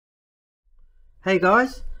Hey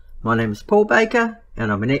guys, my name is Paul Baker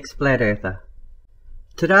and I'm an ex-flat earther.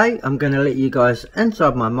 Today I'm going to let you guys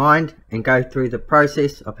inside my mind and go through the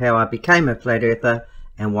process of how I became a flat earther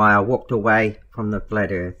and why I walked away from the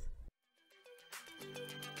flat earth.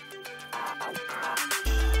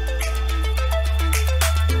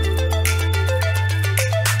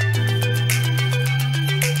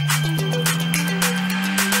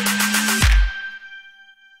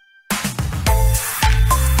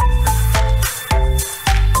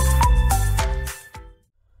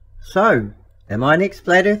 So, am I an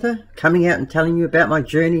ex-flat earther coming out and telling you about my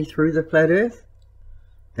journey through the flat earth?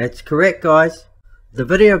 That's correct guys. The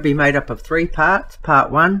video will be made up of 3 parts.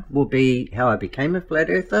 Part 1 will be how I became a flat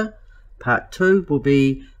earther. Part 2 will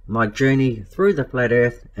be my journey through the flat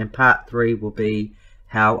earth. And Part 3 will be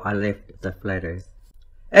how I left the flat earth.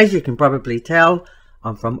 As you can probably tell,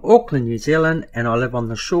 I'm from Auckland, New Zealand, and I live on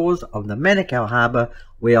the shores of the Manukau Harbour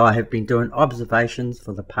where I have been doing observations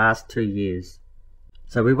for the past 2 years.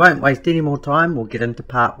 So we won't waste any more time, we'll get into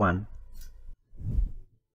part 1.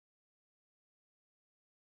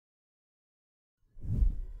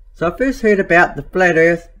 So I first heard about the flat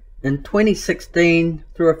earth in 2016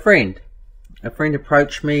 through a friend. A friend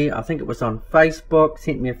approached me, I think it was on Facebook,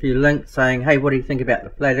 sent me a few links saying, hey, what do you think about the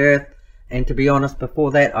flat earth? And to be honest,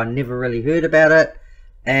 before that I never really heard about it.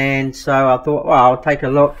 And so I thought, well, I'll take a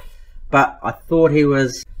look. But I thought he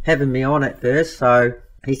was having me on at first, so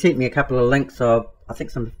he sent me a couple of links of I think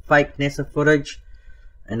some fake NASA footage,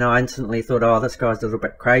 and I instantly thought, oh, this guy's a little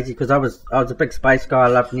bit crazy, because I was a big space guy. I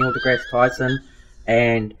loved Neil deGrasse Tyson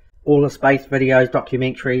and all the space videos,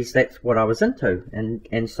 documentaries. That's what I was into,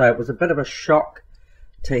 and so it was a bit of a shock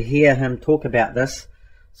to hear him talk about this.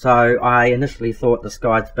 So I initially thought this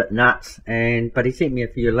guy's a bit nuts, but he sent me a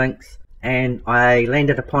few links, and I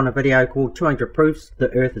landed upon a video called 200 Proofs the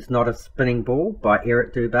Earth is Not a Spinning Ball by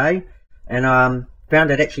Dubay, and found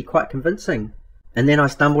it actually quite convincing. And then I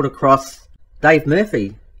stumbled across Dave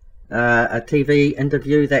Murphy, a TV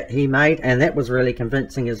interview that he made, and that was really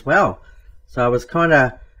convincing as well. So I was kind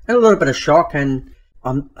of in a little bit of shock, and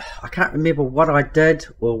I can't remember what I did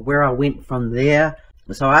or where I went from there.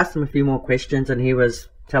 So I asked him a few more questions, and he was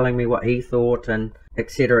telling me what he thought, and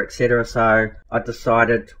etc, etc. So I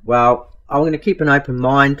decided, well, I'm going to keep an open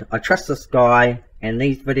mind. I trust this guy, and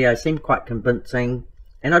these videos seem quite convincing.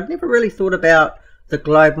 And I'd never really thought about the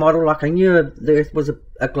globe model. Like, I knew the Earth was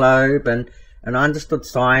a globe, and I understood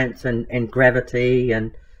science and gravity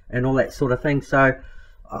and all that sort of thing. So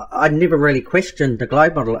I never really questioned the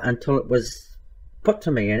globe model until it was put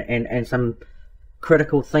to me, and some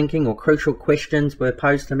critical thinking or crucial questions were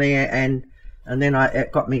posed to me, and then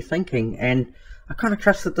it got me thinking, and I kind of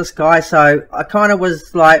trusted this guy. So I kind of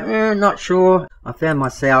was like, not sure. I found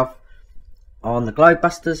myself on the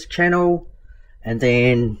GLOBEBUSTERS channel, and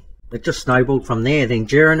then it just snowballed from there. Then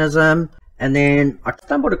Jeranism, and then I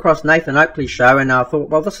stumbled across Nathan Oakley's show, and I thought,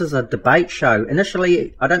 well, this is a debate show.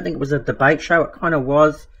 Initially, I don't think it was a debate show. It kind of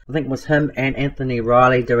was. I think it was him and Anthony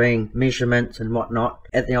Riley doing measurements and whatnot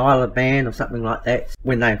at the Isle of Man or something like that.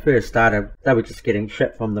 When they first started, they were just getting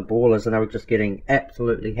shit from the ballers, and they were just getting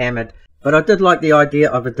absolutely hammered. But I did like the idea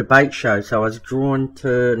of a debate show, so I was drawn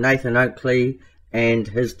to Nathan Oakley and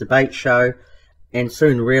his debate show, and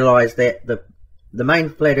soon realised that the main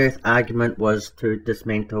flat earth argument was to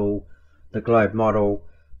dismantle the globe model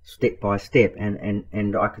step by step,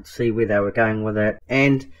 and I could see where they were going with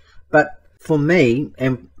it. But for me,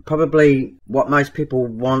 and probably what most people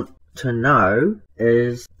want to know,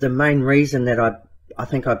 is the main reason that I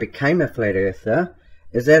think I became a flat earther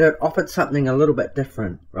is that it offered something a little bit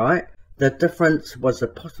different, right? The difference was the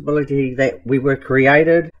possibility that we were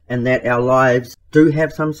created and that our lives do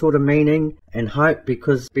have some sort of meaning and hope,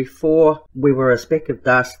 because before we were a speck of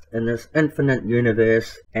dust in this infinite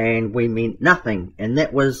universe and we meant nothing. And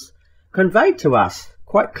that was conveyed to us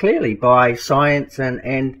quite clearly by science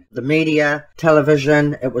and the media,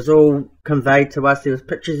 television. It was all conveyed to us. There was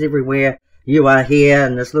pictures everywhere. You are here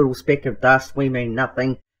in this little speck of dust. We mean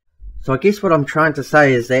nothing. So I guess what I'm trying to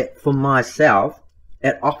say is that for myself,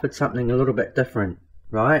 it offered something a little bit different,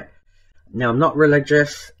 right? Now, I'm not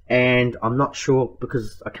religious, and I'm not sure,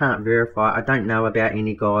 because I can't verify. I don't know about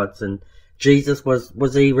any gods, and Jesus,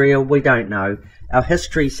 was he real? We don't know. Our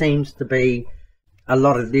history seems to be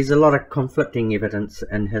there's a lot of conflicting evidence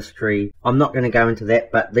in history. I'm not going to go into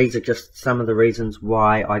that, but these are just some of the reasons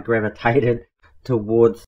why I gravitated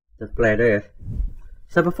towards the flat earth.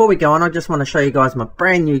 So before we go on, I just want to show you guys my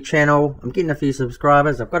brand new channel. I'm getting a few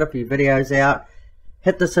subscribers. I've got a few videos out.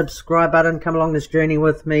 Hit the subscribe button, come along this journey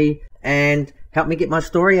with me, and help me get my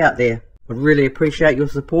story out there. I'd really appreciate your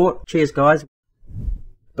support. Cheers, guys.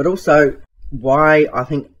 But also, why I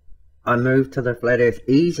think I moved to the flat earth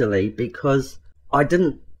easily because I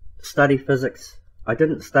didn't study physics. I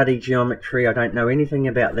didn't study geometry. I don't know anything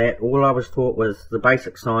about that. All I was taught was the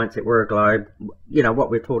basic science that we're a globe. You know,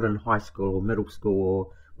 what we're taught in high school or middle school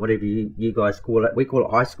or whatever you guys call it. We call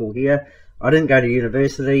it high school here. I didn't go to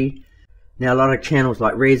university. Now, a lot of channels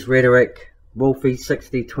like Res Rhetoric, Wolfie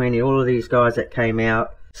 6020, all of these guys that came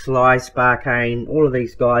out, Sly Sparkane, all of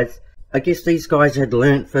these guys, I guess these guys had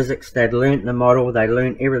learnt physics, they'd learnt the model, they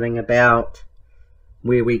learnt everything about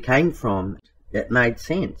where we came from. It made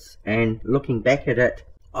sense, and looking back at it,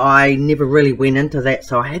 I never really went into that,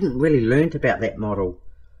 so I hadn't really learnt about that model,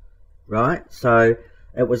 right? So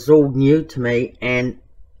it was all new to me, and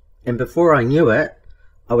before I knew it,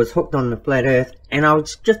 I was hooked on the flat earth, and I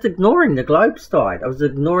was just ignoring the globe side. I was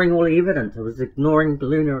ignoring all the evidence. I was ignoring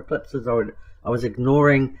lunar eclipses. I was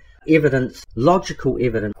ignoring evidence, logical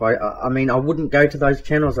evidence. I mean, I wouldn't go to those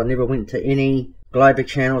channels. I never went to any Glober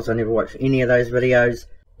channels. I never watched any of those videos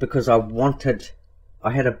because I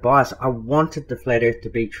had a bias. I wanted the flat earth to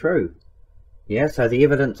be true. Yeah, so the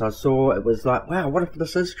evidence I saw, it was like, wow, what if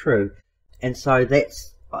this is true? And so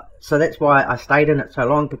that's why I stayed in it so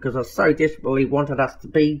long, because I so desperately wanted us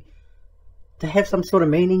to have some sort of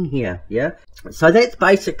meaning here. Yeah, so that's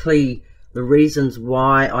basically the reasons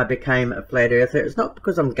why I became a flat earther. It's not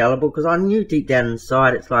because I'm gullible, because I knew deep down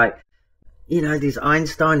inside, it's like, you know, there's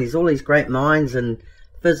Einstein, there's all these great minds and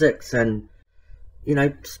physics and, you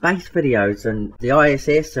know, space videos and the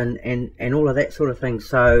ISS and all of that sort of thing.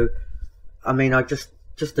 So I mean, I just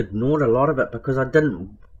ignored a lot of it because I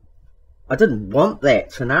didn't want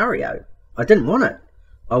that scenario. I didn't want it.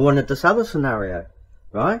 I wanted this other scenario,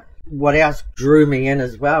 right? What else drew me in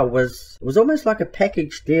as well was, it was almost like a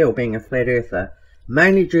package deal being a flat earther,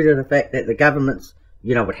 mainly due to the fact that the governments,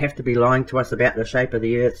 you know, would have to be lying to us about the shape of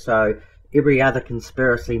the earth, so every other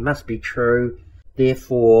conspiracy must be true.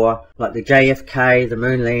 Therefore, like the JFK, the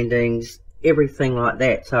moon landings, everything like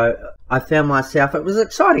that. So I found myself, it was an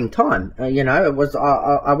exciting time. You know, it was,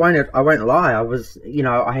 I won't lie, I was, you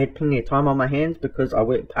know, I had plenty of time on my hands because I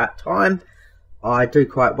work part-time. I do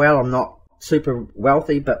quite well. I'm not super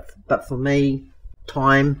wealthy, but for me,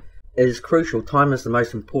 time is crucial. Time is the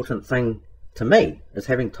most important thing to me, is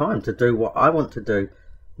having time to do what I want to do,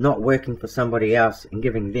 not working for somebody else and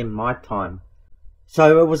giving them my time.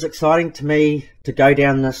 So it was exciting to me to go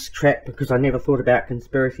down this track because I never thought about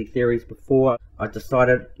conspiracy theories before. I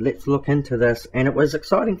decided, let's look into this, and it was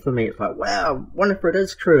exciting for me. It's like, wow, wonder if it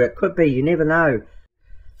is true. It could be, you never know.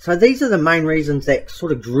 So these are the main reasons that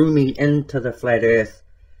sort of drew me into the flat earth.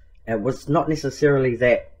 It was not necessarily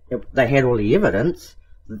that they had all the evidence.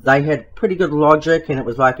 They had pretty good logic, and it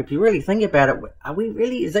was like, if you really think about it, are we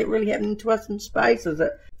really, is that really happening to us in space? Is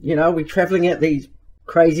it, you know, are we traveling at these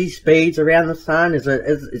crazy speeds around the sun? Is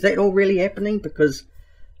that all really happening? Because,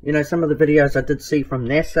 you know, some of the videos I did see from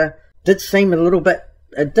NASA did seem a little bit,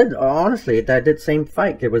 honestly, they did seem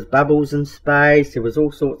fake. There was bubbles in space, there was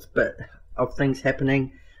all sorts of things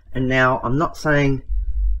happening. And now, I'm not saying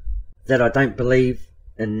that I don't believe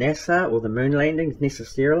in NASA or the moon landings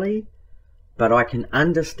necessarily, but I can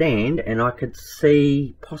understand, and I could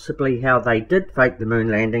see possibly how they did fake the moon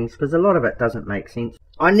landings, because a lot of it doesn't make sense.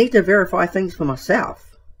 I need to verify things for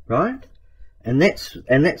myself, right? And that's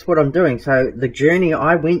what I'm doing. So the journey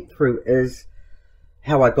I went through is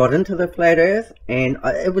how I got into the flat earth, and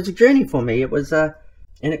it was a journey for me. It was an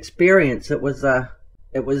experience. It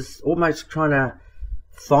was almost trying to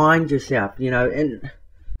find yourself, you know. And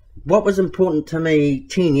what was important to me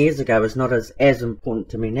 10 years ago is not as important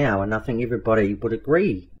to me now, and I think everybody would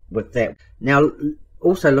agree with that. Now,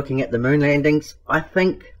 also looking at the moon landings, I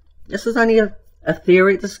think this is only a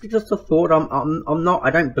theory. This is just a thought. I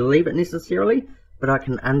don't believe it necessarily, but I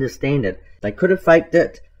can understand it. They could have faked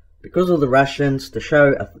it because of the Russians, to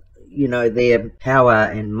show, you know, their power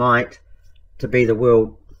and might to be the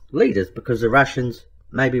world leaders, because the Russians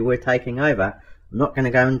maybe were taking over. I'm not going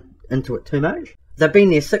to go into it too much. They've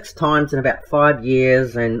been there 6 times in about 5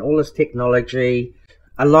 years, and all this technology,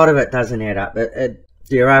 a lot of it doesn't add up.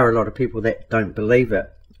 There are a lot of people that don't believe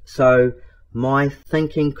it. So my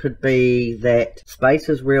thinking could be that space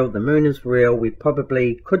is real, the moon is real, we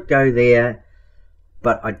probably could go there,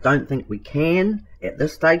 but I don't think we can at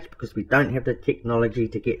this stage, because we don't have the technology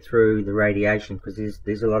to get through the radiation, because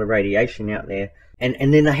there's a lot of radiation out there. And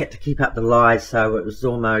then they had to keep up the lies, so it was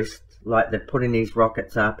almost like they're putting these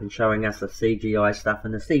rockets up and showing us the CGI stuff,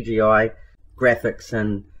 and the CGI graphics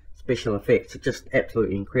and special effects are just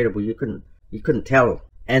absolutely incredible. You couldn't tell,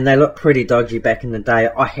 and they look pretty dodgy back in the day,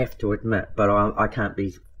 I have to admit, but I can't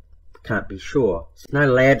be sure. There's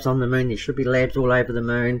no labs on the moon. There should be labs all over the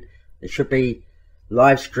moon. There should be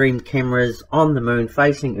live stream cameras on the moon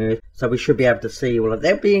facing Earth, so we should be able to see all of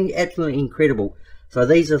that, being absolutely incredible. So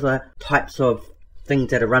these are the types of things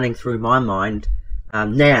that are running through my mind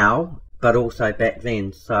now, but also back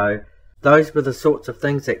then. So those were the sorts of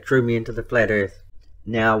things that drew me into the flat Earth.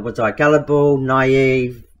 Now, was I gullible,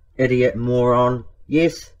 naive, idiot, moron?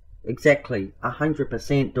 Yes, exactly,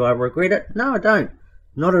 100%. Do I regret it? No, I don't.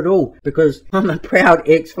 Not at all, because I'm a proud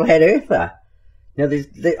ex-flat earther. Now,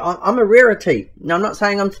 I'm a rarity. Now, I'm not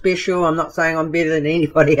saying I'm special. I'm not saying I'm better than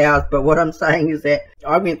anybody else. But what I'm saying is that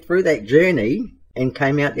I went through that journey and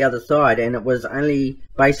came out the other side. And it was only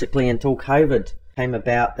basically until COVID came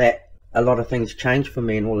about that a lot of things changed for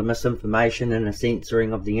me, and all the misinformation and the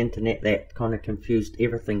censoring of the internet that kind of confused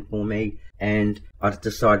everything for me. And I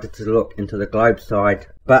decided to look into the globe side.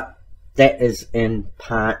 But that is in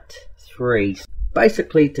part 3.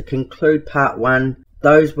 Basically, to conclude part 1,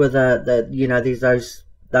 those were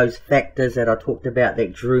those factors that I talked about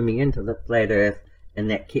that drew me into the flat Earth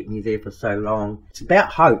and that kept me there for so long. It's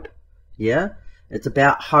about hope, yeah? It's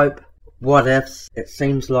about hope. What ifs? It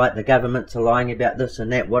seems like the governments are lying about this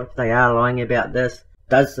and that. What if they are lying about this?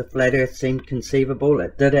 Does the flat Earth seem conceivable?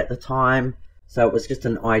 It did at the time. So it was just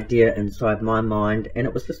an idea inside my mind, and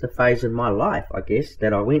it was just a phase in my life, I guess,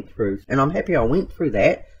 that I went through. And I'm happy I went through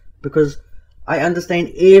that, because I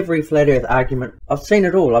understand every flat Earth argument. I've seen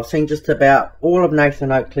it all. I've seen just about all of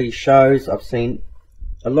Nathan Oakley's shows. I've seen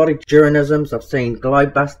a lot of Jeranisms. I've seen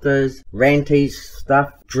GLOBEBUSTERS, Ranty's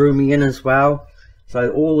stuff drew me in as well.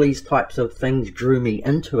 So all these types of things drew me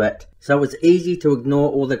into it. So it was easy to ignore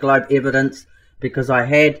all the globe evidence, because I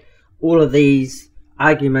had all of these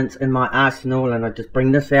arguments in my arsenal, and I just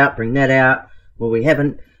bring this out, bring that out. Well, we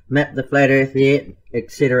haven't mapped the flat Earth yet,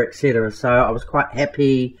 etc., etc. So I was quite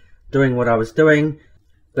happy doing what I was doing,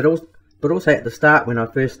 but also at the start, when I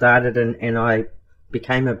first started and I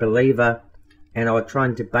became a believer, and I would try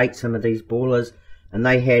and debate some of these ballers, and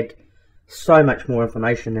they had so much more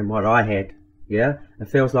information than what I had. Yeah, it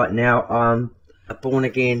feels like now I'm a born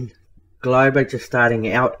again glober just starting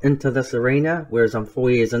out into this arena, whereas I'm 4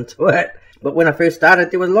 years into it. But when I first started,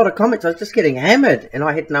 there was a lot of comments. I was just getting hammered, and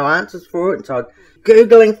I had no answers for it. And so I was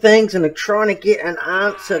Googling things and trying to get an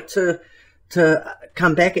answer to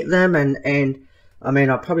come back at them. And I mean,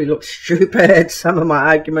 I probably looked stupid. Some of my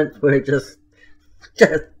arguments were just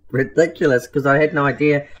ridiculous, because I had no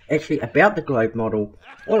idea actually about the globe model.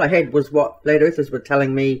 All I had was what flat earthers were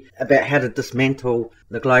telling me about how to dismantle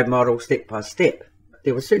the globe model step by step.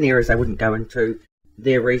 There were certain areas they wouldn't go into.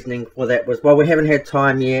 Their reasoning for that was, well, we haven't had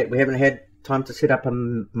time yet. We haven't had time to set up a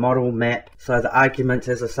model map. So the arguments,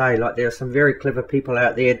 as I say, like, there are some very clever people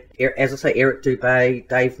out there. As I say, Eric Dubay,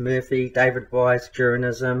 Dave Murphy, David Weiss,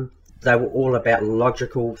 Jeranism. They were all about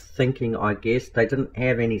logical thinking, I guess. They didn't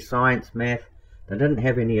have any science, math. They didn't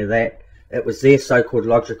have any of that. It was their so-called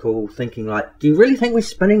logical thinking, like, do you really think we're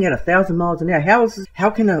spinning at 1,000 miles an hour? How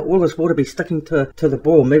can all this water be sticking to the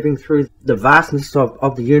ball, moving through the vastness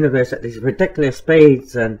of the universe at these ridiculous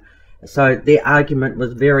speeds? And so their argument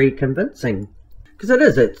was very convincing. Because it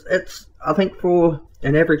is. It's I think for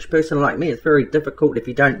an average person like me, it's very difficult if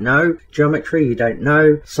you don't know geometry, you don't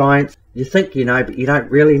know science. You think you know, but you don't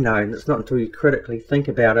really know. And it's not until you critically think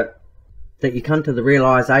about it that you come to the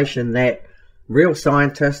realization that real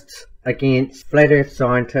scientists against flat earth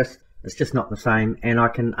scientists, it's just not the same. And I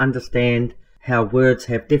can understand how words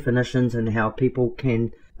have definitions and how people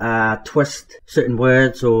can twist certain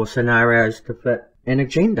words or scenarios to fit an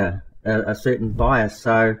agenda, a certain bias.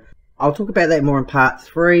 So I'll talk about that more in part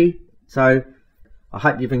 3. So I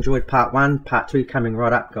hope you've enjoyed part 1. Part 2 coming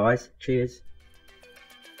right up, guys. Cheers.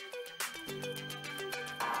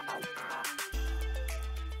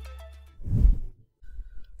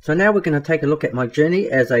 So now we're going to take a look at my journey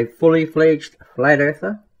as a fully fledged flat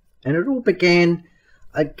earther. And it all began,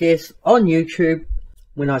 I guess, on YouTube.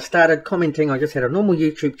 When I started commenting, I just had a normal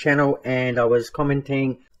YouTube channel, and I was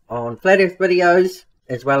commenting on flat earth videos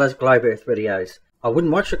as well as globe earth videos. I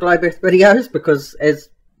wouldn't watch the globe earth videos because, as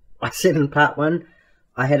I said in part 1,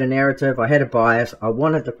 I had a narrative, I had a bias, I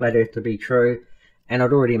wanted the flat earth to be true, and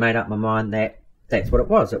I'd already made up my mind that that's what it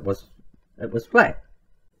was. It was flat.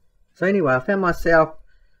 So anyway, I found myself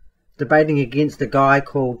debating against a guy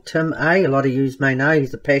called Tim A. A lot of you may know.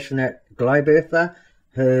 He's a passionate globe earther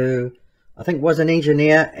who I think was an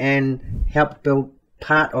engineer and helped build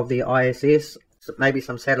part of the ISS, maybe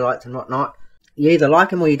some satellites and whatnot. You either like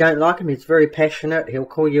him or you don't like him. He's very passionate. He'll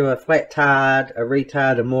call you a flat tard, a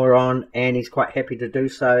retard, a moron, and he's quite happy to do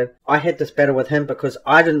so. I had this battle with him because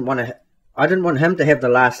I didn't want him to have the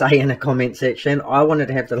last say in the comment section. I wanted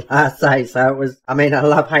to have the last say. So it was, I mean, a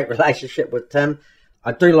love-hate relationship with Tim.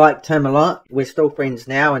 I do like Tim a lot. We're still friends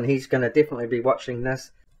now, and he's going to definitely be watching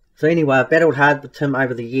this. So anyway, I've battled hard with Tim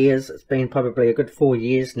over the years. It's been probably a good 4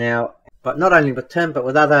 years now. But not only with Tim, but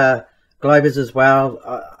with other Globers as well.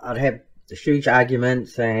 I'd have huge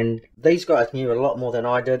arguments, and these guys knew a lot more than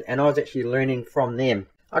I did, and I was actually learning from them.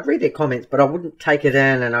 I'd read their comments, but I wouldn't take it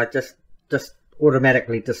in, and I just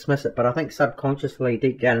automatically dismiss it. But I think subconsciously,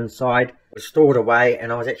 deep down inside, it was stored away,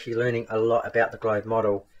 and I was actually learning a lot about the globe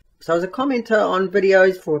model. So I was a commenter on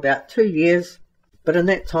videos for about 2 years, but in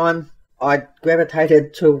that time I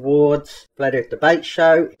gravitated towards Flat Earth Debate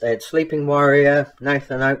Show. They had Sleeping Warrior,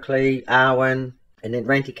 Nathan Oakley, Arwen, and then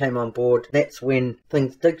Ranty came on board. That's when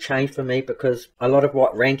things did change for me, because a lot of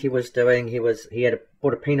what Ranty was doing, he had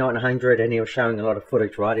bought a P900 and he was showing a lot of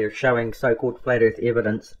footage, right? He was showing so-called Flat Earth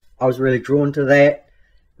evidence. I was really drawn to that.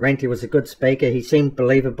 Ranty was a good speaker. He seemed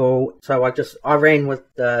believable. So I ran with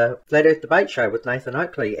the Flat Earth Debate Show with Nathan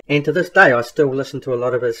Oakley. And to this day, I still listen to a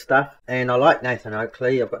lot of his stuff. And I like Nathan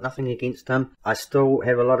Oakley. I've got nothing against him. I still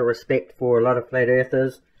have a lot of respect for a lot of Flat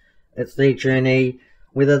Earthers. It's their journey.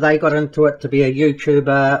 Whether they got into it to be a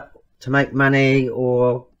YouTuber, to make money,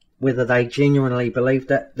 or whether they genuinely believed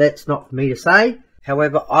it, that's not for me to say.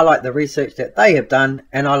 However, I like the research that they have done,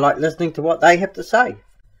 and I like listening to what they have to say.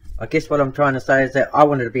 I guess what I'm trying to say is that I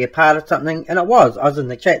wanted to be a part of something, and I was in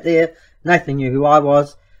the chat there. Nathan knew who I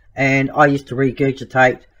was, and I used to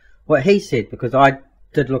regurgitate what he said, because I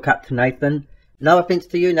did look up to Nathan. No offense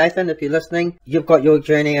to you, Nathan, if you're listening. You've got your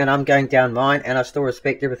journey and I'm going down mine, and I still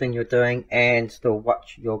respect everything you're doing and still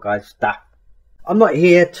watch your guys' stuff. I'm not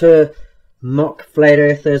here to mock Flat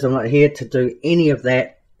Earthers. I'm not here to do any of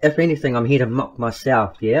that. If anything, I'm here to mock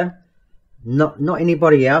myself, yeah? Not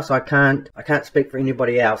anybody else. I can't speak for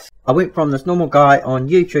anybody else. I went from this normal guy on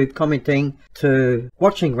YouTube commenting to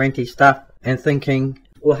watching Ranty stuff and thinking,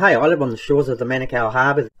 well, hey, I live on the shores of the Manukau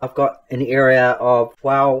Harbour. I've got an area of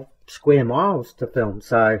 12 square miles to film,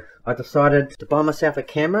 so I decided to buy myself a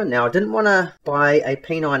camera. Now, I didn't want to buy a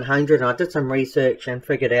P900, and I did some research and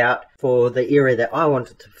figured out for the area that I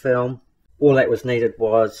wanted to film, all that was needed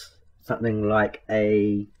was something like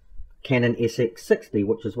a Canon SX60,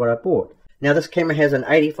 which is what I bought. Now, this camera has an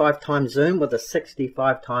 85x zoom with a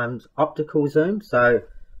 65x optical zoom, so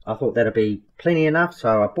I thought that'd be plenty enough.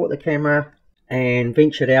 So I bought the camera and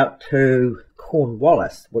ventured out to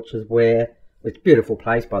Cornwallis, which is where, it's a beautiful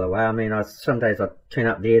place, by the way. I mean, some days I'd turn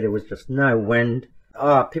up there was just no wind.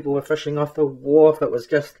 Oh, people were fishing off the wharf. It was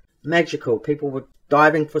just magical. People were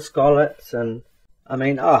diving for scallops, and I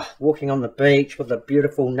mean, walking on the beach with the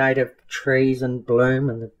beautiful native trees in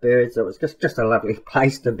bloom and the birds. It was just a lovely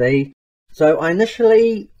place to be. So I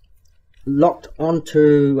initially locked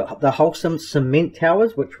onto the Wholesome Cement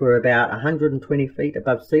Towers, which were about 120 feet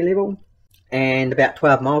above sea level and about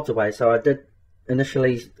 12 miles away. So I did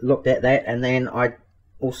initially looked at that, and then I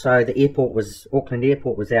also, the airport was, Auckland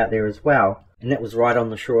Airport was out there as well, and that was right on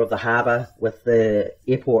the shore of the harbour with the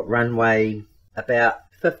airport runway about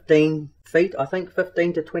 15 feet, I think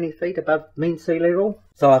 15 to 20 feet above mean sea level.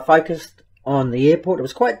 So I focused on the airport. It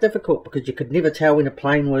was quite difficult because you could never tell when a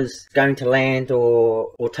plane was going to land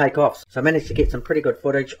or take off. So I managed to get some pretty good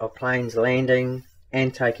footage of planes landing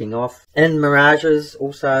and taking off. In mirages,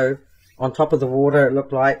 also on top of the water, it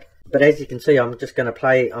looked like. But as you can see, I'm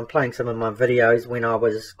playing some of my videos when I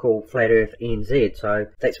was called Flat Earth NZ. So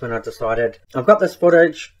that's when I decided, I've got this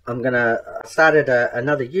footage, I started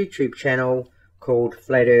another YouTube channel called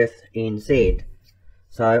Flat Earth NZ.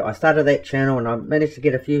 So I started that channel and I managed to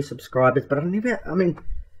get a few subscribers, but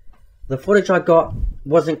the footage I got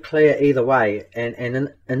wasn't clear either way.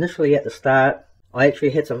 And initially at the start, I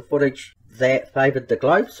actually had some footage that favoured the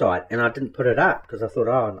Globe side, and I didn't put it up because I thought,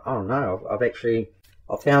 oh no,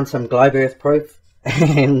 I found some Globe Earth proof,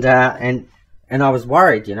 and I was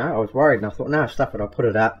worried, and I thought, no, stuff it, I'll put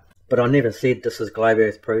it up. But I never said this is Globe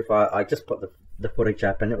Earth proof. I just put the footage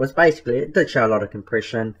up, and it did show a lot of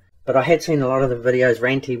compression. But I had seen a lot of the videos.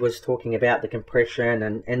 Ranty was talking about the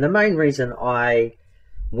compression, and the main reason I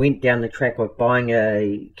went down the track of buying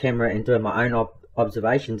a camera and doing my own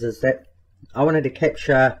observations is that I wanted to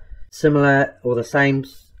capture similar or the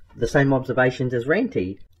same observations as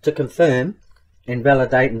Ranty to confirm and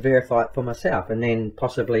validate and verify it for myself, and then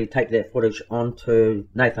possibly take that footage onto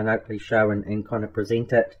Nathan Oakley's show and kind of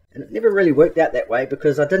present it. And it never really worked out that way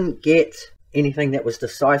because I didn't get anything that was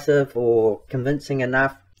decisive or convincing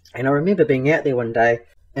enough. And I remember being out there one day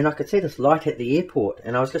and I could see this light at the airport,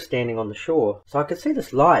 and I was just standing on the shore. So I could see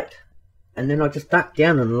this light, and then I just ducked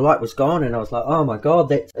down and the light was gone, and I was like, oh my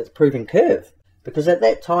god, it's proving curve. Because at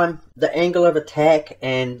that time, the angle of attack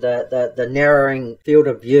and the narrowing field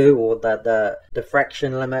of view, or the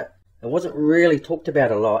diffraction limit, It wasn't really talked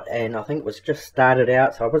about a lot, and I think it was just started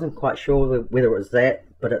out, so I wasn't quite sure whether it was that,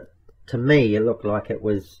 but to me it looked like it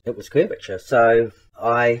was curvature. So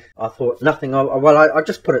I thought nothing of, well, I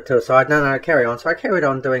just put it to the side. No, carry on. So I carried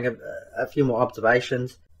on doing a few more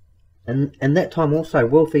observations, and that time also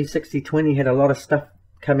Wolfie 6020 had a lot of stuff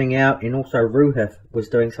coming out, and also Roohif was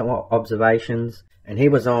doing some observations, and he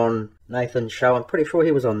was on Nathan's show. I'm pretty sure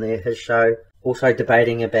he was on his show, also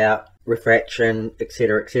debating about refraction,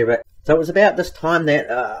 etc, etc. So it was about this time that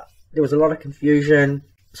there was a lot of confusion,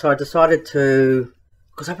 so I decided to,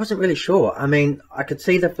 because I wasn't really sure. I mean, I could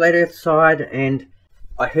see the flat earth side, and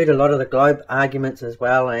I heard a lot of the globe arguments as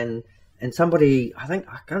well, and somebody, I think,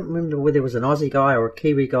 I can't remember whether it was an Aussie guy or a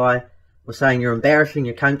Kiwi guy, was saying you're embarrassing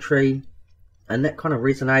your country, and that kind of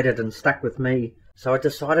resonated and stuck with me. So I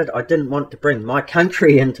decided I didn't want to bring my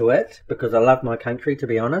country into it, because I love my country, to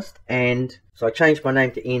be honest. And so I changed my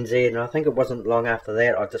name to NZ, and I think it wasn't long after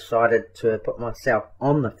that I decided to put myself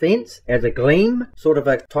on the fence as a gleam sort of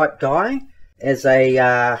a type guy, as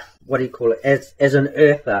a what do you call it, as an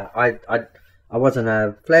earther. I wasn't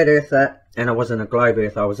a flat earther and I wasn't a globe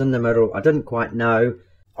earther. I was in the middle. I didn't quite know.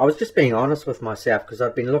 I was just being honest with myself, because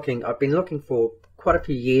I've been looking for quite a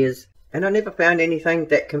few years, and I never found anything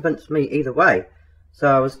that convinced me either way. So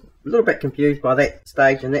I was a little bit confused by that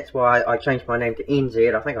stage, and that's why I changed my name to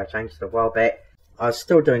NZ. I think I changed it a while back. I was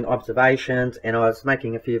still doing observations, and I was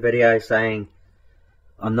making a few videos saying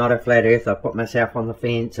I'm not a flat earther. I put myself on the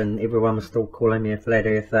fence, and everyone was still calling me a flat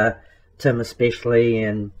earther, Tim especially,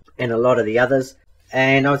 and a lot of the others.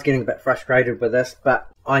 And I was getting a bit frustrated with this, but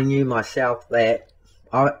I knew myself that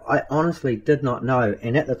I honestly did not know,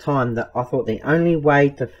 and at the time that I thought the only way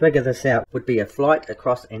to figure this out would be a flight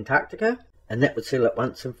across Antarctica, and that would settle it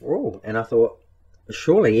once and for all. And I thought,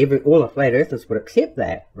 surely all the flat earthers would accept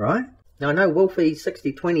that, right? Now I know Wolfie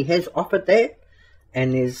 6020 has offered that,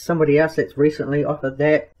 and there's somebody else that's recently offered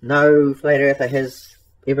that. No flat earther has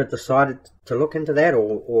ever decided to look into that,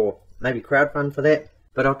 or maybe crowdfund for that,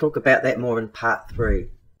 but I'll talk about that more in part 3.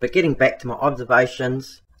 But getting back to my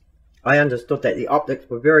observations, I understood that the optics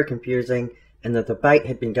were very confusing, and the debate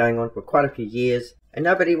had been going on for quite a few years, and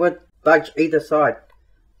nobody would budge either side.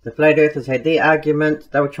 The flat earthers had their arguments.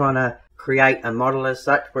 They were trying to create a model as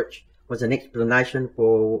such, which was an explanation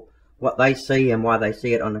for what they see and why they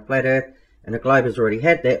see it on the flat earth, and the globers already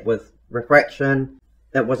had that with refraction.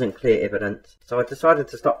 That wasn't clear evidence. So I decided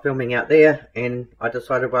to stop filming out there, and I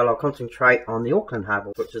decided, well, I'll concentrate on the Auckland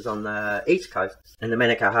harbour, which is on the east coast, and the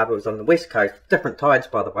Manukau harbour was on the west coast. Different tides,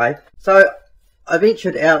 by the way. So I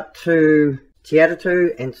ventured out to Te Atatu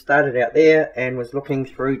and started out there, and was looking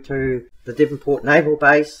through to the Devonport Naval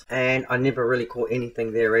Base, and I never really caught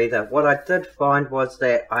anything there either. What I did find was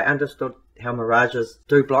that I understood how mirages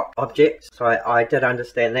do block objects, so I did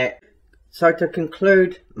understand that. So to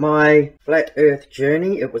conclude my flat earth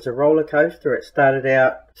journey, it was a roller coaster. It started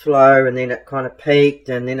out slow, and then it kind of peaked,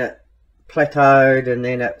 and then it plateaued, and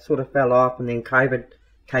then it sort of fell off, and then COVID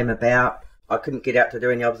came about. I couldn't get out to do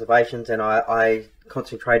any observations, and I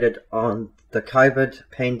concentrated on the COVID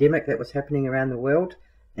pandemic that was happening around the world,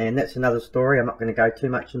 and that's another story. I'm not going to go too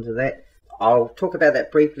much into that. I'll talk about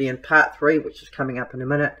that briefly in part 3, which is coming up in a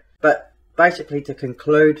minute. But basically, to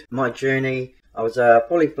conclude my journey, I was a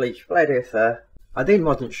fully fledged flat earther. I then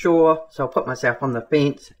wasn't sure, so I put myself on the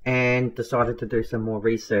fence and decided to do some more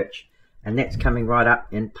research, and that's coming right up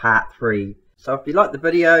in part 3. So if you like the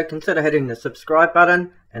video, consider hitting the subscribe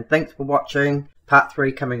button, and thanks for watching. Part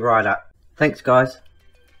 3 coming right up. Thanks, guys.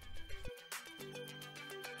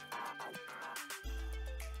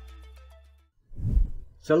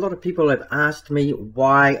 So a lot of people have asked me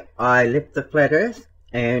why I left the flat earth,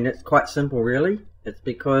 and it's quite simple really. It's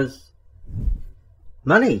because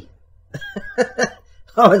money.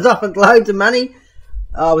 I was offered loads of money.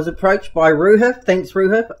 I was approached by Roohif, thanks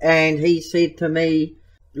Roohif, and he said to me,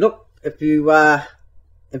 look, if you want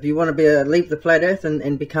to leave the flat earth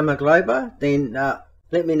and become a glober, then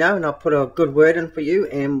let me know, and I'll put a good word in for you,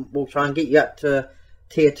 and we'll try and get you up to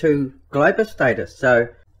tier 2 glober status. So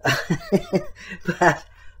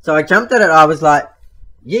so I jumped at it. I was like,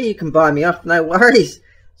 yeah, you can buy me off, no worries.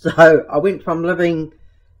 So I went from living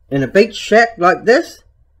in a beach shack like this,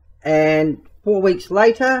 and 4 weeks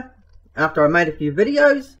later, after I made a few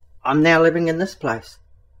videos, I'm now living in this place,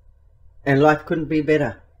 and life couldn't be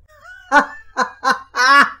better.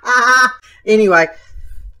 Anyway,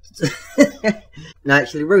 no,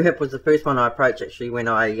 actually Roohif was the first one I approached actually when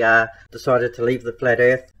I decided to leave the flat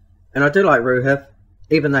earth. And I do like Roohif,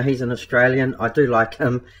 even though he's an Australian. I do like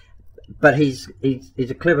him, but he's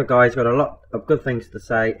a clever guy. He's got a lot of good things to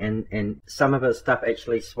say, and some of his stuff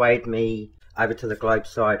actually swayed me over to the globe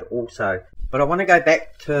side also. But I want to go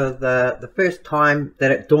back to the first time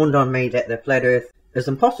that it dawned on me that the flat earth is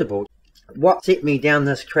impossible. What set me down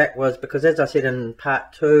this track was because, as I said in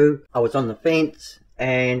part 2, I was on the fence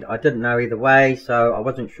and I didn't know either way, so I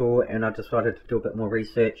wasn't sure, and I decided to do a bit more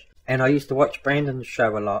research. And I used to watch Brandon's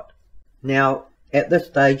show a lot. Now, at this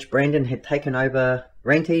stage, Brandon had taken over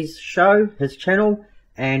Ranty's show, his channel,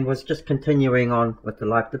 and was just continuing on with the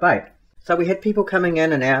live debate. So we had people coming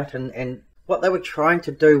in and out, and what they were trying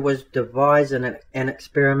to do was devise an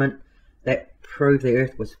experiment that proved the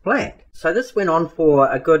earth was flat. So this went on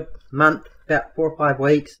for a good month, about 4 or 5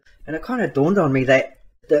 weeks, and it kind of dawned on me that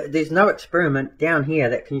there's no experiment down here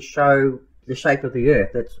that can show the shape of the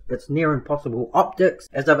earth. It's near impossible. Optics,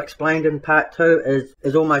 as I've explained in part 2,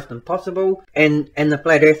 is almost impossible, and the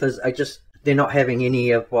flat earthers are just, they're not having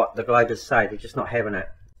any of what the globers say. They're just not having it.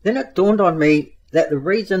 Then it dawned on me that the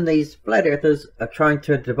reason these flat earthers are trying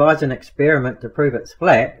to devise an experiment to prove it's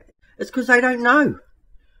flat is because they don't know.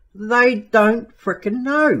 They don't frickin'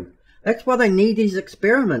 know. That's why they need these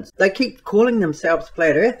experiments. They keep calling themselves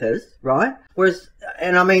flat earthers, right? Whereas,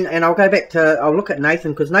 and I mean, and I'll go back to, I'll look at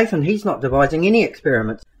Nathan, because Nathan, he's not devising any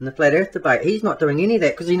experiments in the flat earth debate. He's not doing any of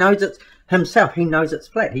that because he knows it's himself. He knows it's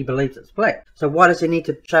flat. He believes it's flat. So why does he need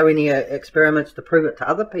to show any experiments to prove it to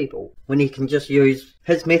other people when he can just use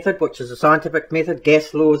his method, which is a scientific method,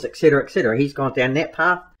 gas laws, etc., etc. He's gone down that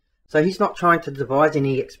path. So he's not trying to devise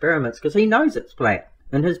any experiments because he knows it's flat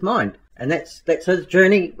in his mind. And that's his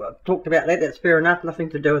journey. I've talked about that. That's fair enough.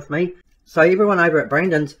 Nothing to do with me. So everyone over at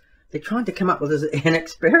Brandon's, they're trying to come up with an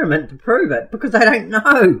experiment to prove it because they don't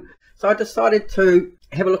know. So I decided to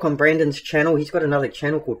have a look on Brandon's channel. He's got another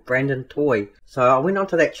channel called Brandon Toy. So I went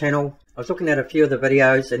onto that channel. I was looking at a few of the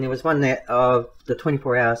videos, and there was one that of the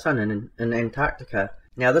 24-hour sun in Antarctica.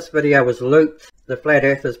 Now this video was looped. The flat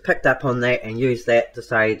earthers picked up on that and used that to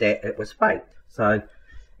say that it was fake. So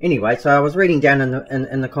anyway, so I was reading down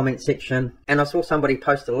in the comment section, and I saw somebody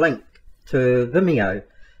post a link to Vimeo,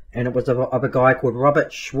 and it was of a guy called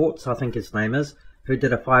Schwarz, I think his name is, who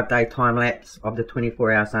did a 5-day time-lapse of the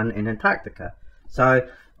 24-hour sun in Antarctica. So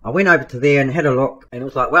I went over to there and had a look, and it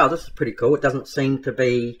was like, wow, this is pretty cool. It doesn't seem to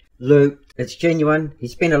be looped. It's genuine. He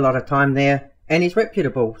spent a lot of time there, and he's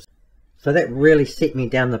reputable. So that really set me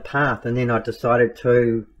down the path, and then I decided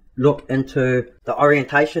to look into the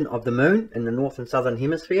orientation of the moon in the north and southern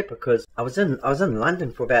hemisphere, because I was in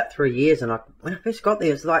London for about 3 years, and when I first got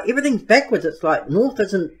there, it's like everything's backwards. It's like north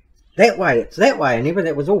isn't that way, it's that way, and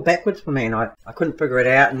everything was all backwards for me, and I couldn't figure it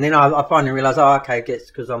out. And then I finally realized, oh, okay, I guess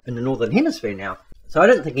because I'm in the northern hemisphere now. So I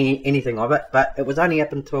didn't think anything of it, but it was only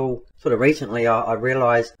up until sort of recently I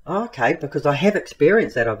realized, oh, okay, because I have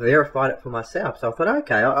experienced that. I've verified it for myself. So I thought,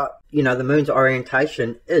 okay, you know, the moon's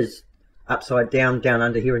orientation is upside down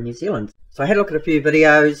under here in New Zealand. So I had a look at a few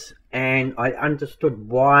videos, and I understood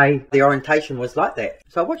why the orientation was like that.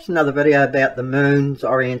 So I watched another video about the moon's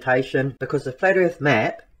orientation, because the flat earth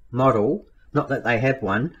map model, not that they have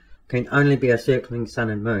one, can only be a circling sun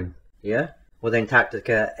and moon, yeah, with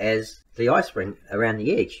Antarctica as the ice ring around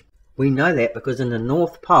the edge. We know that because in the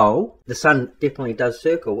North Pole, the sun definitely does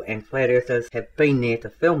circle, and flat earthers have been there to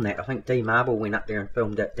film that. I think D. Marble went up there and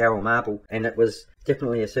filmed it, Daryl Marble, and it was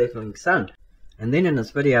definitely a circling sun. And then in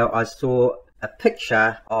this video, I saw a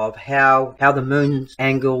picture of how the moon's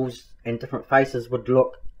angles and different faces would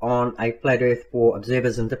look on a flat earth for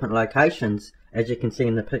observers in different locations, as you can see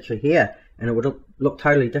in the picture here, and it would look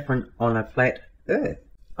totally different on a flat earth.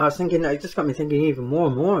 I was thinking, it just got me thinking even more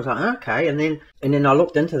and more. I was like, okay, and then I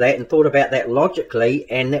looked into that and thought about that logically,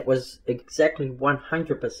 and that was exactly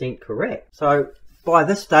 100% correct. So by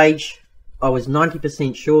this stage, I was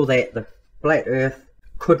 90% sure that the flat earth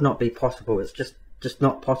could not be possible. It's just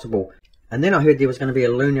not possible. And then I heard there was going to be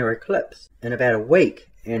a lunar eclipse in about a week,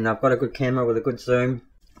 and I've got a good camera with a good zoom.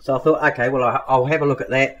 So I thought, okay, well, I'll have a look at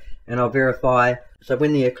that and I'll verify. So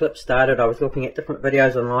when the eclipse started, I was looking at different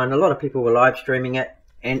videos online. A lot of people were live streaming it.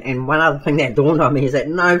 And one other thing that dawned on me is that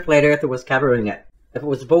no flat earther was covering it. If it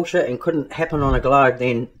was bullshit and couldn't happen on a globe,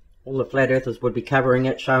 then all the flat earthers would be covering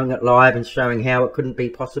it, showing it live and showing how it couldn't be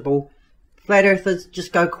possible. Flat earthers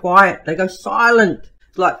just go quiet. They go silent.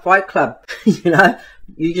 It's like Fight Club, you know.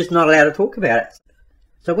 You're just not allowed to talk about it.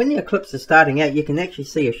 So when the eclipse is starting out, you can actually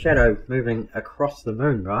see a shadow moving across the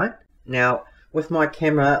moon, right? Now, with my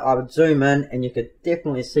camera, I would zoom in and you could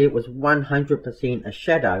definitely see it was 100% a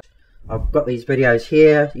shadow. I've got these videos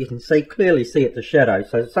here. You can clearly see it's a shadow.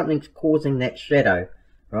 So something's causing that shadow,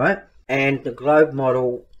 right? And the globe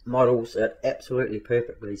models it absolutely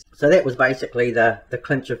perfectly. So that was basically the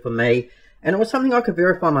clincher for me. And it was something I could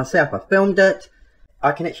verify myself. I filmed it.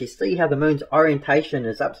 I can actually see how the moon's orientation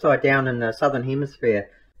is upside down in the southern hemisphere.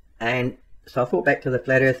 And So I thought back to the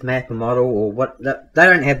flat earth map and model, or what, they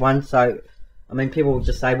don't have one, so I mean, people will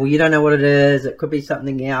just say, well, you don't know what it is, it could be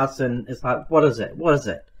something else, and it's like, what is it, what is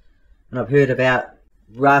it? And I've heard about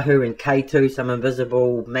Rahu and K2, some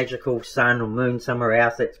invisible magical sun or moon somewhere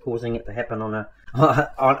else that's causing it to happen on a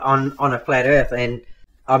on a flat earth. And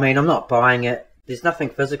I mean, I'm not buying it. There's nothing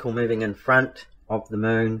physical moving in front of the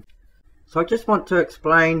moon. So I just want to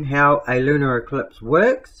explain how a lunar eclipse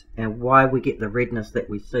works and why we get the redness that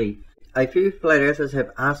we see. A few flat earthers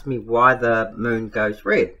have asked me why the moon goes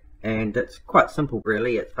red, and it's quite simple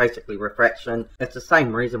really. It's basically refraction. It's the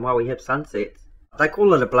same reason why we have sunsets. They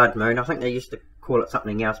call it a blood moon. I think they used to call it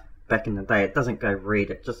something else back in the day. It doesn't go red,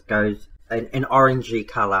 it just goes an orangey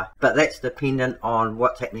colour, but that's dependent on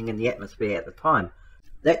what's happening in the atmosphere at the time.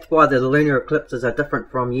 That's why the lunar eclipses are different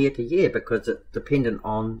from year to year, because it's dependent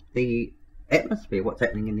on the atmosphere, what's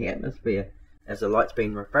happening in the atmosphere as the light's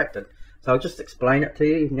being refracted. So I'll just explain it to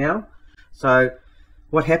you now. So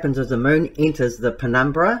what happens is the moon enters the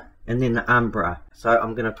penumbra and then the umbra. So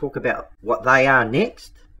I'm going to talk about what they are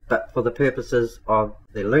next, but for the purposes of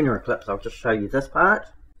the lunar eclipse, I'll just show you this part.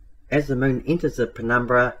 As the moon enters the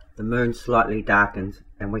penumbra, the moon slightly darkens,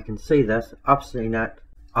 and we can see this. I've seen it,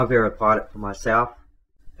 I've verified it for myself.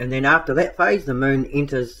 And then after that phase, the moon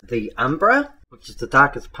enters the umbra, which is the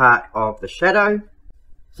darkest part of the shadow.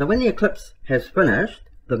 So when the eclipse has finished,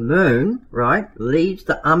 the moon, right, leaves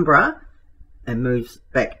the umbra and moves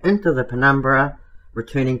back into the penumbra,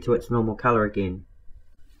 returning to its normal colour again.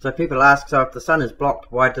 So people ask, so if the sun is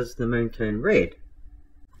blocked, why does the moon turn red?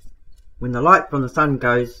 When the light from the sun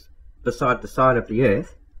goes beside the side of the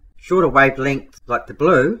earth, shorter wavelengths like the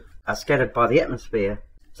blue are scattered by the atmosphere.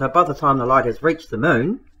 So by the time the light has reached the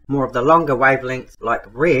moon, more of the longer wavelengths like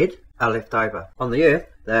red are left over. On the earth,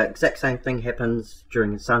 the exact same thing happens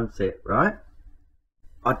during the sunset, right?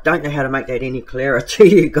 I don't know how to make that any clearer to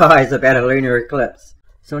you guys about a lunar eclipse.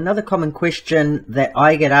 So another common question that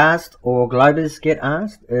I get asked, or Globers get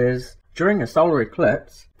asked, is during a solar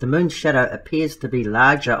eclipse, the moon's shadow appears to be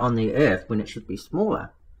larger on the earth when it should be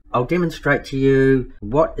smaller. I'll demonstrate to you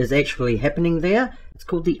what is actually happening there. It's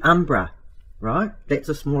called the umbra, right? That's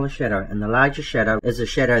a smaller shadow, and the larger shadow is a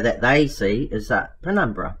shadow that they see is a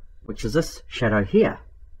penumbra, which is this shadow here.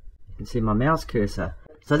 You can see my mouse cursor.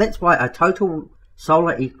 So that's why a total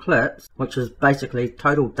solar eclipse, which is basically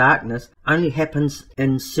total darkness, only happens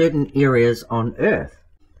in certain areas on Earth.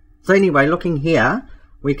 So anyway, looking here,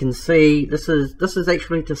 we can see this is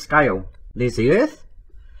actually to scale. There's the Earth,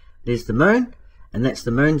 there's the moon, and that's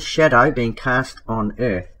the moon's shadow being cast on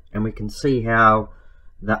Earth. And we can see how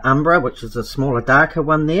the umbra, which is a smaller, darker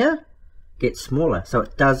one there, gets smaller. So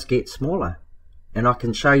it does get smaller. And I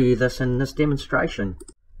can show you this in this demonstration.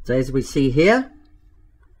 So as we see here,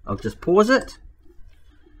 I'll just pause it.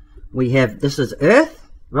 We have, this is Earth,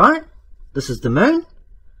 right? This is the moon,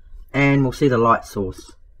 and we'll see the light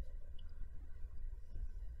source.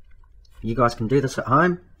 You guys can do this at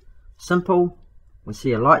home. Simple. We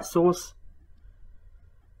see a light source.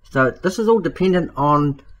 So this is all dependent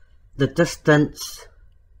on the distance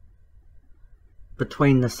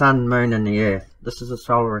between the sun, moon, and the Earth. This is a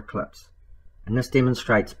solar eclipse, and this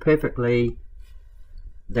demonstrates perfectly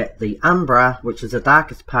that the umbra, which is the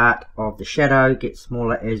darkest part of the shadow, gets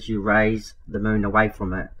smaller as you raise the moon away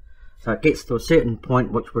from it. So it gets to a certain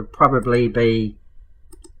point, which would probably be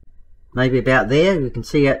maybe about there. You can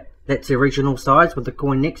see it, that's the original size with the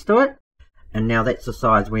coin next to it. And now that's the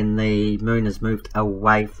size when the moon is moved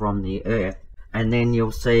away from the Earth. And then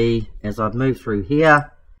you'll see, as I've moved through here,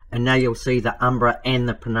 and now you'll see the umbra and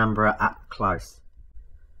the penumbra up close.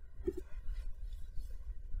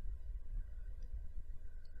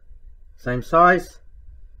 Same size.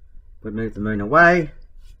 We move the moon away.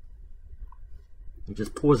 You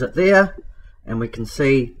just pause it there, and we can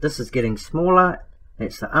see this is getting smaller.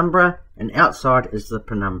 That's the umbra, and outside is the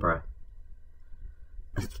penumbra.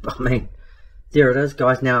 I mean, there it is,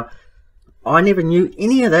 guys. Now, I never knew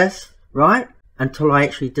any of this, right, until I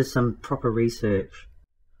actually did some proper research.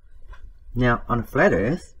 Now, on a flat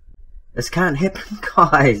Earth, this can't happen,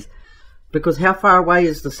 guys. Because how far away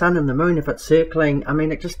is the sun and the moon if it's circling? I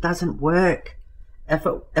mean, it just doesn't work. If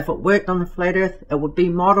it worked on the flat Earth, it would be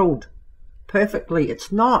modelled perfectly. It's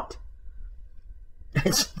not.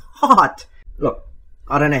 It's not. Look,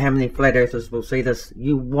 I don't know how many flat earthers will see this.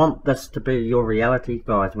 You want this to be your reality,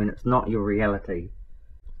 guys, when it's not your reality.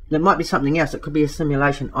 It might be something else. It could be a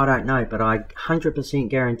simulation. I don't know. But I 100%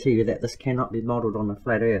 guarantee you that this cannot be modelled on the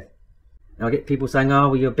flat Earth. And I get people saying, oh,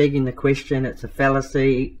 well, you're begging the question. It's a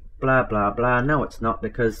fallacy. Blah, blah, blah. No, it's not,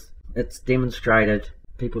 because it's demonstrated.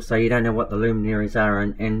 People say you don't know what the luminaries are,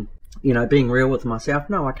 and you know, being real with myself,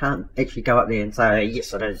 no, I can't actually go up there and say,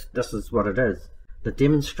 yes it is, this is what it is. The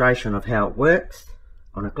demonstration of how it works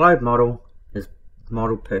on a globe model is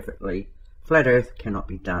modelled perfectly. Flat Earth cannot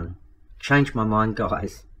be done. Changed my mind,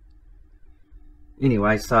 guys.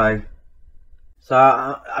 Anyway, so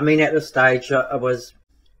I mean, at this stage I was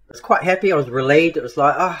quite happy. I was relieved. It was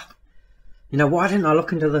like, oh, you know, why didn't I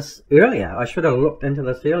look into this earlier? I should have looked into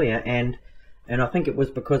this earlier. And I think it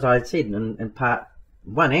was because I had said in part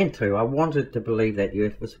 1 and 2, I wanted to believe that the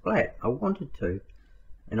Earth was flat. I wanted to,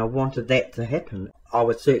 and I wanted that to happen. I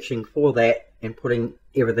was searching for that and putting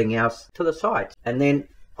everything else to the side. And then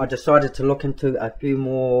I decided to look into a few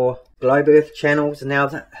more Globe Earth channels. Now,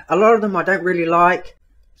 a lot of them I don't really like.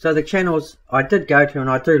 So the channels I did go to and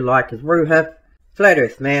I do like is Roohif, Flat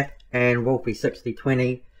Earth Math, and Wolfie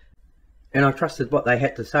 6020. And I trusted what they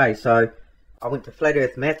had to say. So I went to Flat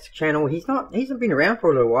Earth Math's channel. He hasn't been around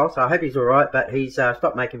for a little while, so I hope he's alright, but he's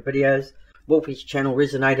stopped making videos. Wolfie's channel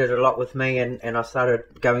resonated a lot with me, and I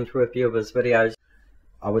started going through a few of his videos.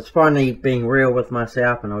 I was finally being real with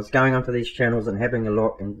myself, and I was going onto these channels and having a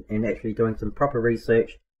look and actually doing some proper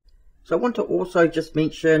research. So I want to also just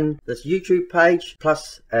mention this YouTube page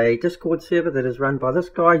plus a Discord server that is run by this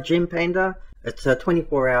guy, Gempanda. It's a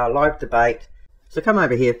 24-hour live debate. So come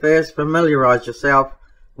over here first, familiarise yourself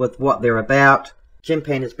with what they're about.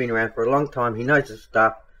 Gempanda's been around for a long time, he knows his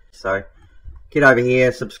stuff. So get over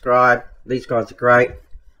here, subscribe. These guys are great.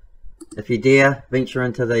 If you dare venture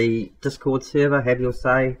into the Discord server, have your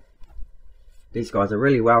say. These guys are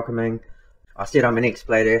really welcoming. I said I'm an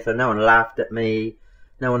ex-Flat Earther, no one laughed at me,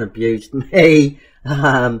 no one abused me,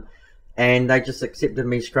 and they just accepted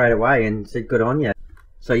me straight away and said good on you.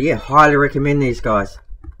 So yeah, highly recommend these guys.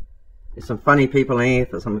 There's some funny people in here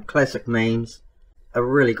for some classic memes. A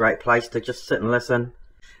really great place to just sit and listen.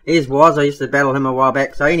 Here's Weiss, I used to battle him a while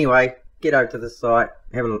back. So anyway, get over to the site,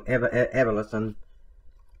 have a listen.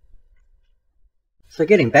 So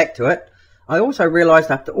getting back to it, I also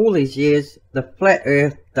realised after all these years, the Flat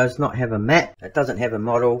Earth does not have a map. It doesn't have a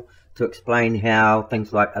model to explain how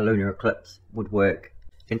things like a lunar eclipse would work.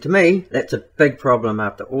 And to me, that's a big problem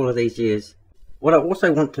after all of these years. What I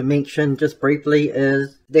also want to mention just briefly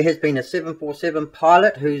is there has been a 747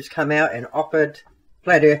 pilot who's come out and offered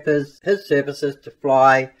Flat Earthers his services to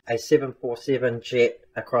fly a 747 jet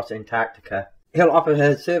across Antarctica. He'll offer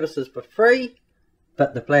his services for free,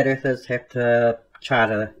 but the Flat Earthers have to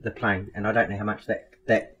charter the plane, and I don't know how much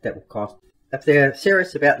that will cost. If they're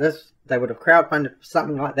serious about this, they would have crowdfunded for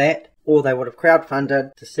something like that, or they would have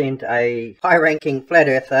crowdfunded to send a high-ranking Flat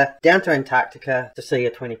Earther down to Antarctica to see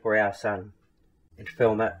a 24-hour sun and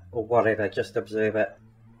film it, or whatever, just observe it.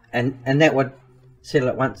 And that would settle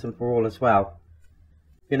it once and for all as well.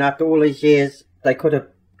 You know, after all these years, they could have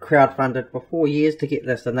crowdfunded for 4 years to get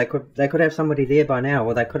this, and they could have somebody there by now,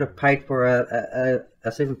 or they could have paid for a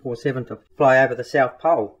 747 to fly over the South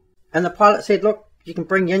Pole. And the pilot said, look, you can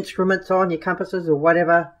bring your instruments on, your compasses or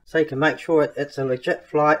whatever, so you can make sure it's a legit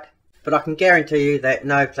flight. But I can guarantee you that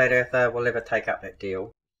no Flat Earther will ever take up that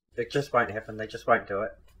deal. It just won't happen, they just won't do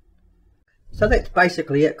it. So that's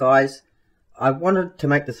basically it, guys. I wanted to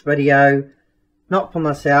make this video not for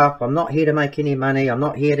myself. I'm not here to make any money. I'm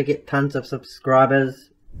not here to get tons of subscribers,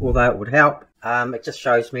 although it would help. It just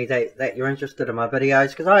shows me that you're interested in my videos,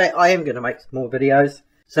 because I am going to make more videos.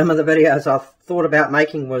 Some of the videos I thought about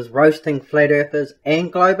making was roasting Flat Earthers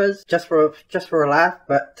and Globers, just for a laugh,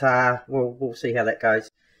 but we'll see how that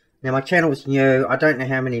goes. Now my channel's new, I don't know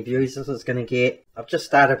how many views this is going to get. I've just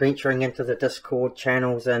started venturing into the Discord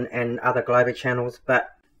channels and other Glober channels, but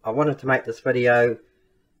I wanted to make this video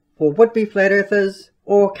for would-be Flat Earthers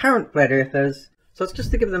or current Flat Earthers. So it's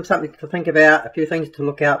just to give them something to think about, a few things to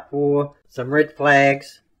look out for, some red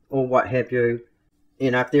flags or what have you.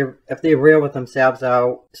 You know, if they're real with themselves,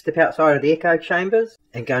 they'll step outside of the echo chambers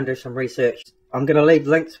and go and do some research. I'm going to leave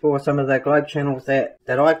links for some of the Globe channels that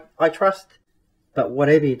I trust. But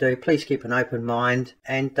whatever you do, please keep an open mind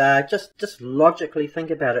and just logically think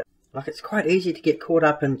about it. Like, it's quite easy to get caught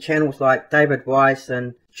up in channels like David Weiss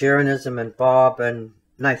and Jeranism and Bob and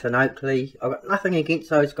Nathan Oakley. I've got nothing against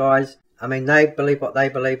those guys. I mean, they believe what they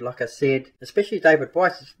believe, like I said. Especially David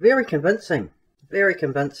Weiss. It's very convincing. Very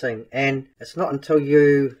convincing. And it's not until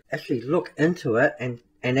you actually look into it and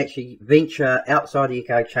actually venture outside the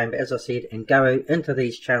echo chamber, as I said, and go into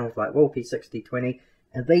these channels like Wolfie 6020.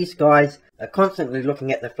 And these guys are constantly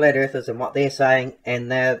looking at the Flat Earthers and what they're saying,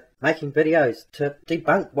 and they're making videos to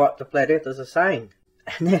debunk what the Flat Earthers are saying.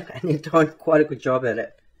 And they're doing quite a good job at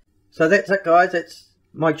it. So that's it, guys. It's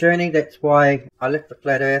my journey. That's why I left the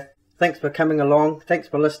Flat Earth. Thanks for coming along. Thanks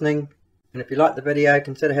for listening. And if you like the video,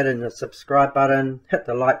 consider hitting the subscribe button, hit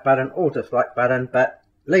the like button or dislike button. But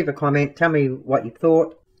leave a comment, tell me what you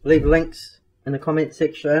thought, leave links in the comment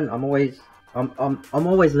section. I'm always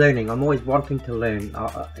learning, I'm always wanting to learn,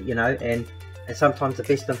 you know, and sometimes the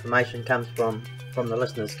best information comes from the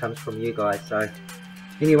listeners, comes from you guys. So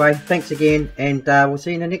anyway, thanks again, and we'll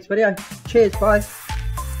see you in the next video. Cheers, bye.